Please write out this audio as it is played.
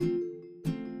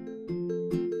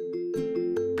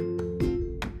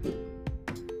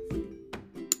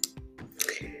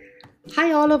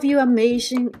Hi, all of you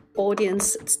amazing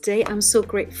audience. Today I'm so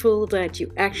grateful that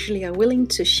you actually are willing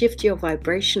to shift your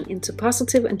vibration into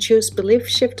positive and choose belief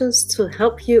shifters to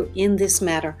help you in this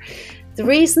matter. The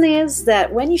reason is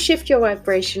that when you shift your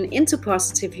vibration into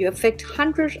positive, you affect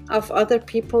hundreds of other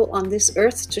people on this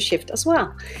earth to shift as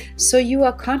well. So you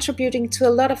are contributing to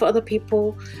a lot of other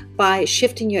people by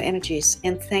shifting your energies,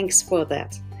 and thanks for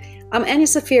that. I'm Anya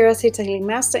Safira, Theta Healing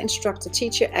Master, Instructor,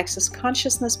 Teacher, Access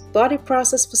Consciousness, Body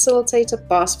Process Facilitator,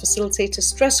 Boss Facilitator,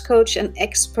 Stress Coach, and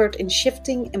expert in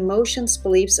shifting emotions,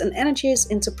 beliefs, and energies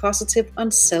into positive on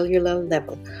cellular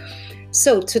level.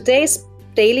 So today's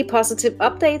daily positive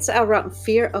updates are around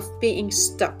fear of being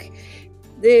stuck.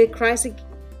 The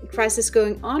crisis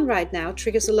going on right now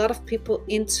triggers a lot of people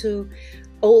into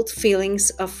old feelings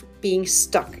of being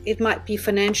stuck. It might be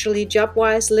financially,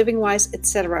 job-wise, living-wise,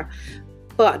 etc.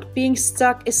 But being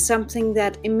stuck is something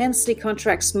that immensely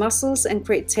contracts muscles and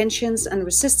creates tensions and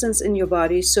resistance in your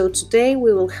body. So today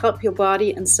we will help your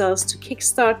body and cells to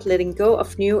kickstart letting go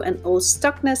of new and old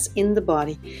stuckness in the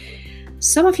body.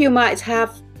 Some of you might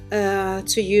have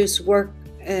to use work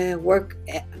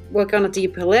on a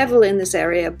deeper level in this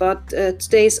area, but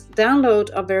today's download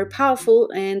are very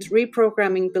powerful, and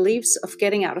reprogramming beliefs of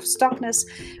getting out of stuckness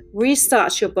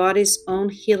restarts your body's own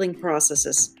healing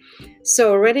processes.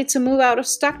 So ready to move out of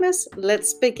stuckness?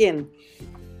 Let's begin.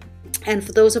 And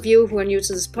for those of you who are new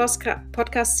to this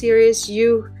podcast series,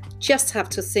 you just have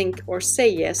to think or say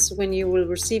yes when you will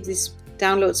receive these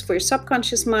downloads for your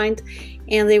subconscious mind,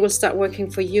 and they will start working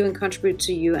for you and contribute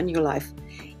to you and your life.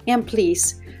 And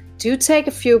please do take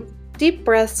a few deep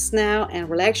breaths now and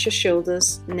relax your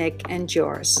shoulders, neck, and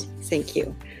jaws. Thank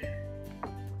you.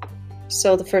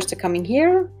 So the first are coming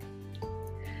here.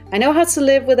 I know how to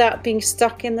live without being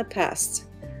stuck in the past.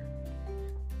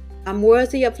 I'm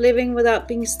worthy of living without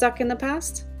being stuck in the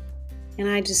past, and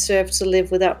I deserve to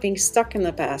live without being stuck in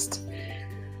the past.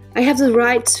 I have the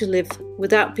right to live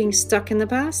without being stuck in the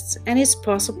past, and it's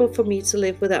possible for me to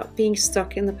live without being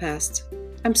stuck in the past.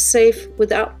 I'm safe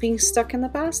without being stuck in the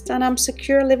past, and I'm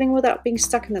secure living without being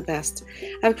stuck in the past.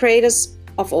 I've created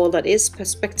of all that is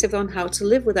perspective on how to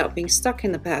live without being stuck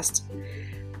in the past.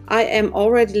 I am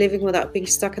already living without being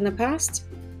stuck in the past.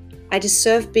 I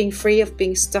deserve being free of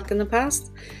being stuck in the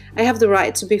past. I have the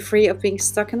right to be free of being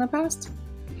stuck in the past.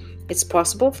 It's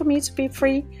possible for me to be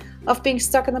free of being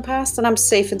stuck in the past, and I'm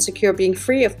safe and secure being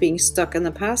free of being stuck in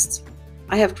the past.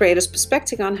 I have creator's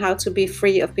perspective on how to be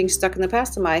free of being stuck in the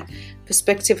past, and my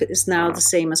perspective is now the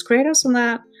same as creator's on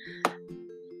that.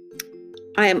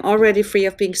 I am already free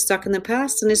of being stuck in the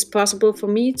past, and it's possible for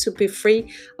me to be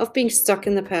free of being stuck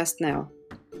in the past now.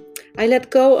 I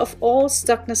let go of all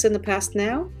stuckness in the past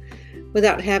now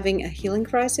without having a healing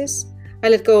crisis. I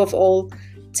let go of all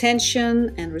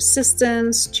tension and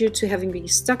resistance due to having been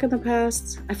stuck in the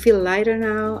past. I feel lighter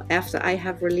now after I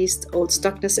have released old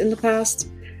stuckness in the past.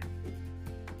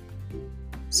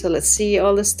 So let's see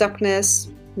all the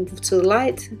stuckness move to the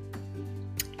light.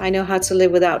 I know how to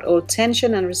live without old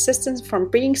tension and resistance from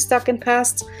being stuck in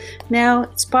past. Now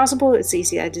it's possible, it's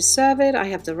easy, I deserve it, I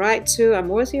have the right to, I'm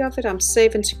worthy of it, I'm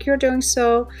safe and secure doing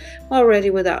so,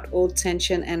 already without old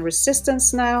tension and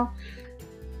resistance now.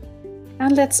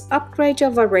 And let's upgrade your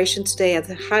vibration today at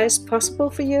the highest possible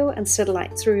for you and set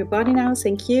light through your body now.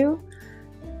 Thank you.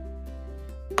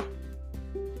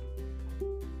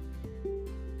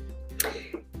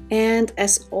 And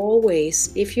as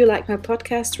always, if you like my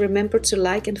podcast, remember to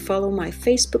like and follow my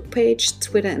Facebook page,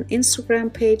 Twitter and Instagram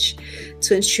page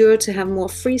to ensure to have more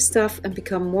free stuff and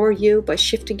become more you by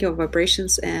shifting your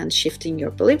vibrations and shifting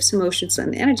your beliefs, emotions,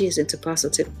 and energies into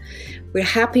positive. We're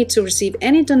happy to receive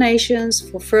any donations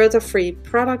for further free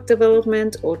product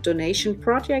development or donation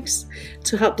projects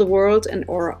to help the world and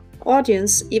our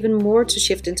audience even more to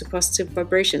shift into positive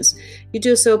vibrations. You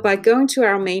do so by going to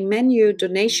our main menu,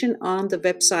 donation, on the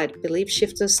website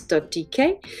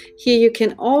beliefsshiifters.dk. Here you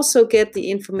can also get the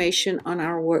information on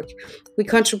our work. We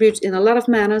contribute in a lot of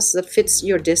manners that fits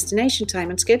your destination,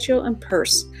 time and schedule and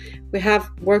purse. We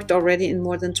have worked already in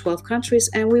more than 12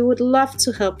 countries, and we would love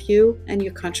to help you and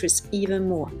your countries even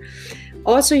more.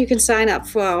 Also, you can sign up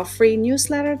for our free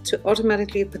newsletter to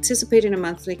automatically participate in a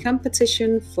monthly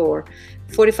competition for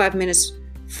 45 minutes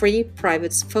free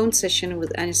private phone session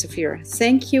with Anya Safira.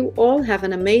 Thank you all. Have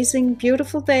an amazing,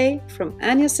 beautiful day from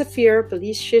Anya Safira,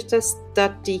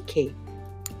 Beliefsshiifters.dk.